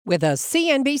with a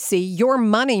CNBC Your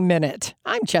Money Minute.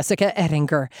 I'm Jessica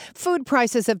Ettinger. Food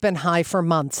prices have been high for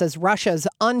months as Russia's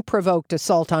unprovoked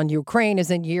assault on Ukraine is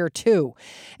in year 2.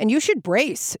 And you should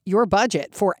brace your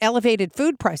budget for elevated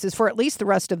food prices for at least the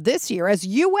rest of this year as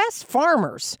U.S.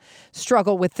 farmers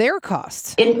struggle with their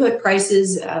costs. Input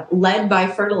prices led by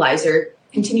fertilizer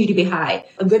continue to be high.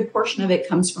 A good portion of it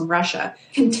comes from Russia.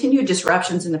 Continued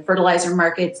disruptions in the fertilizer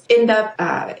markets end up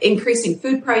increasing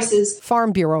food prices.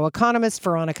 Farm Bureau economist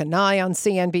Veronica Nye on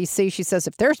CNBC. She says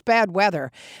if there's bad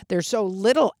weather, there's so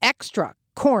little extra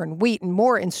corn, wheat, and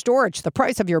more in storage, the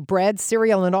price of your bread,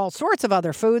 cereal, and all sorts of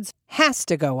other foods has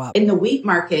to go up. In the wheat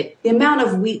market, the amount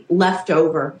of wheat left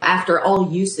over after all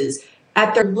uses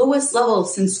at their lowest level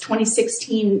since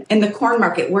 2016 in the corn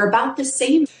market were about the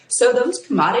same. So those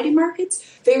commodity markets,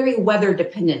 very weather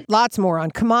dependent. Lots more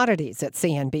on commodities at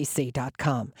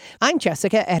CNBC.com. I'm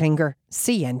Jessica Ettinger,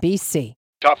 CNBC.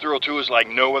 Top Thrill 2 is like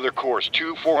no other course.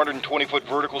 2 420-foot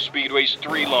vertical speedways,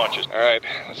 3 launches. All right,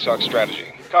 let's talk strategy.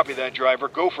 Copy that, driver.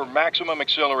 Go for maximum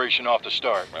acceleration off the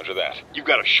start. Roger that. You've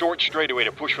got a short straightaway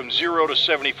to push from 0 to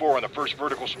 74 on the first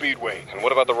vertical speedway. And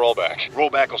what about the rollback?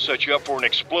 Rollback will set you up for an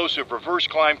explosive reverse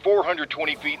climb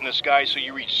 420 feet in the sky so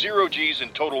you reach 0 G's in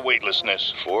total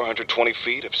weightlessness. 420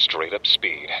 feet of straight-up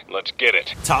speed. Let's get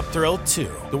it. Top Thrill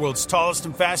 2, the world's tallest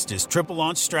and fastest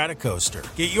triple-launch strata coaster.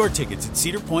 Get your tickets at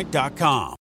cedarpoint.com.